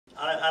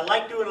I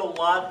like doing a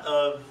lot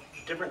of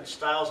different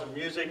styles of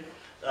music.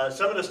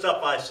 Some of the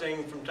stuff I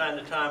sing from time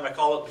to time, I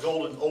call it the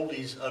golden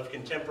oldies of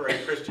contemporary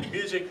Christian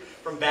music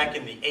from back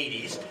in the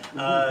 80s.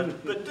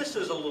 But this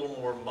is a little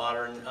more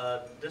modern.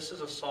 This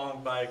is a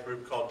song by a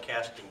group called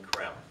Casting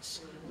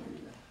Crowns.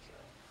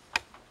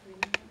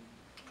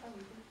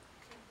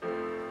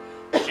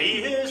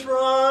 She is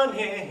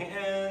running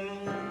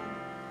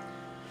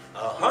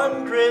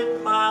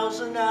 100 miles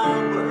an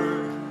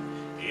hour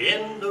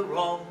in the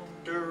wrong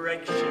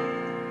direction.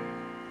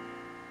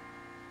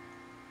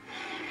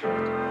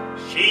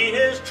 She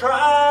is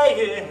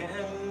trying,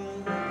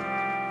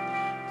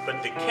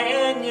 but the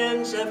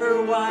canyon's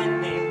ever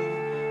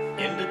widening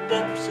in the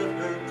depths of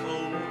her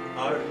cold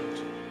heart.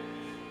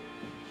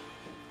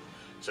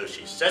 So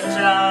she sets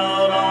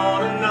out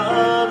on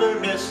another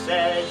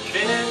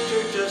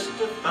misadventure just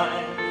to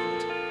find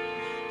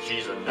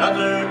she's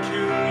another 2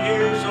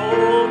 years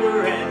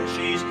older and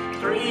she's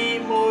 3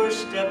 more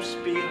steps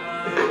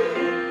behind.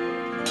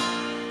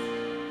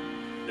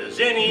 Does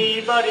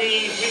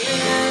anybody hear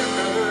her?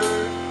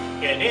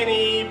 Can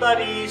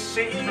anybody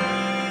see?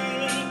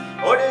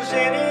 Or does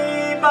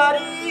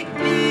anybody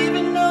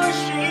even know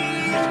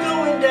she's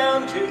going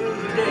down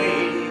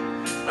today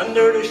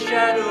under the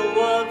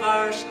shadow of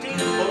our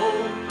steeple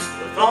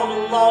with all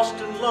the lost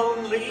and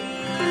lonely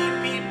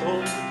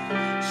people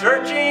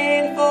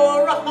searching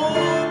for a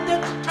hope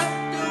that's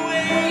tucked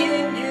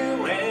away in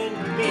you and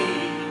me?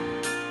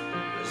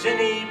 Does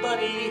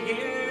anybody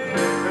hear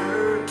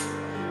her?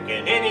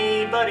 Can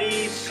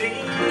anybody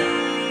see?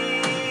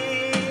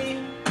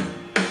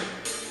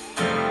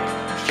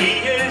 She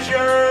is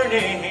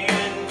yearning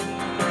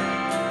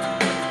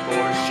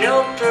for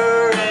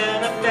shelter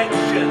and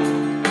affection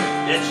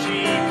that she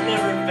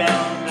never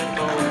found at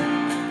home.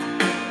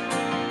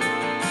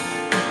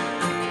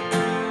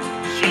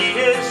 She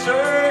is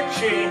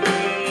searching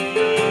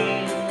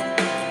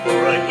for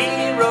a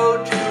hero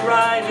to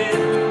ride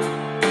in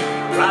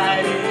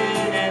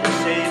and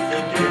save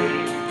the day.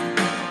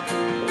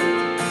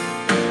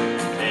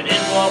 And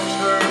in walks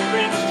her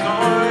Prince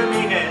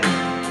Charming, and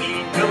he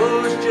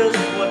knows just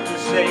what to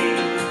say. A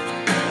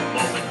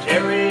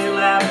momentary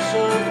lapse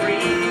of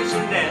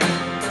reason, and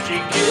she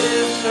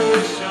gives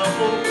herself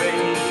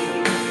away.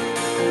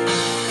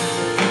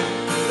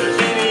 Does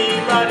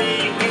anybody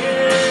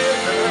hear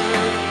her?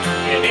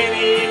 Can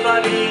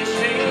anybody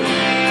see?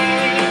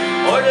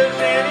 Or does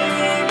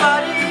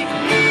anybody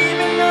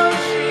even know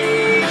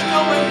she's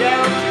going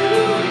down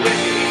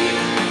today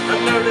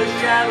under the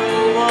shadow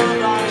of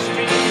our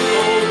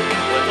steeple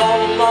with all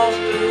the lost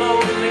and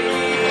lonely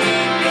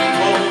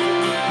people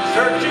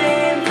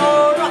searching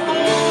for a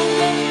home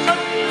that's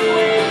tucked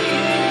away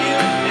in you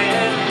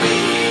and me?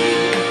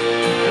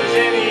 Does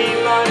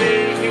anybody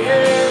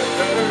hear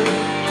her?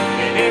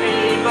 Can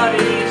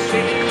anybody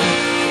see?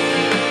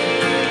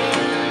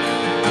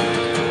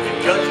 If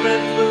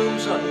judgment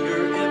looms under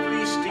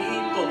every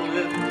steeple,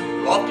 if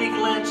lofty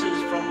glances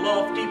from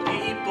lofty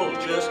people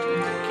just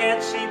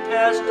can't see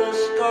past a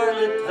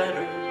scarlet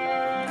letter,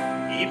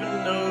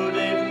 even though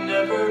they've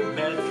never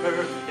met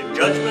her. If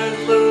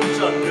judgment looms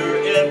under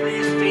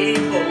every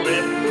steeple,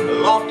 if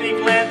lofty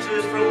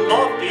glances from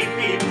lofty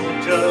people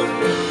just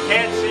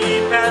can't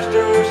see past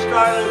her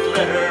scarlet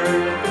letter,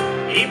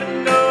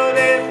 even though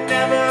they've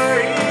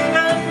never even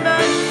met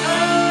her,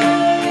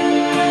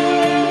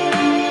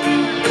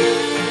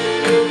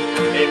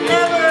 they've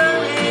never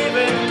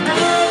even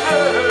met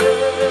her.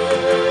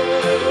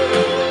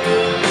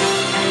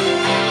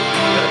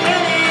 Does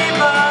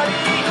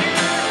anybody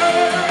hear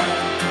her?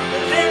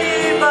 Does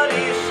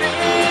anybody see?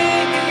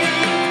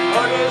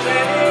 Or does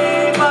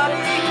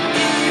anybody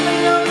even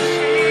know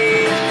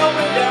she's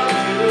going down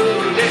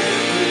today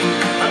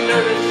under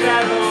the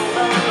shadow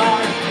of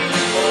our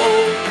people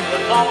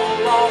with all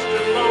lost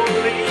and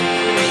lonely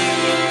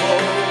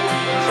people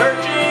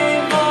searching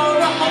for a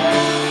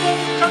home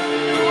that's tucked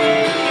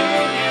away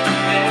in you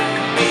and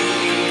me?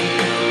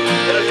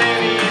 Does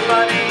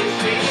anybody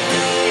see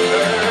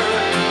her?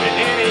 Can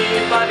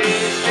anybody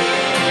see?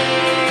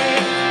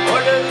 Or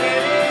does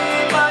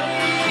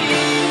anybody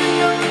even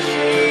know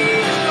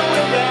she's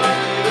going down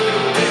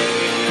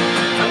today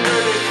under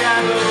the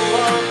shadow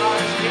of our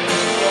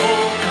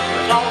steeple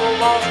with all the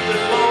lost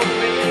and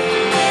lonely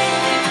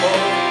people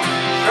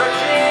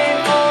searching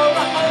for a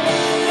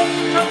home that's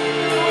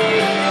tucked away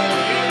in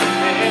you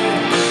and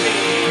me?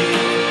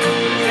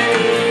 Does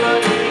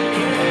anybody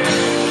hear?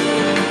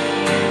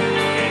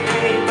 Can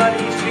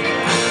anybody see?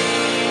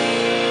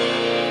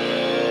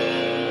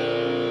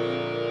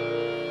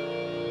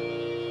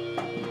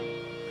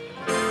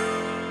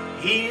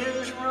 He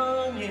is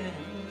running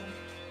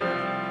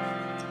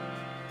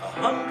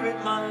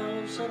 100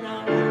 miles an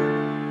hour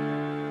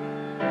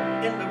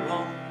in the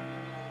wrong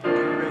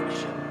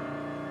direction.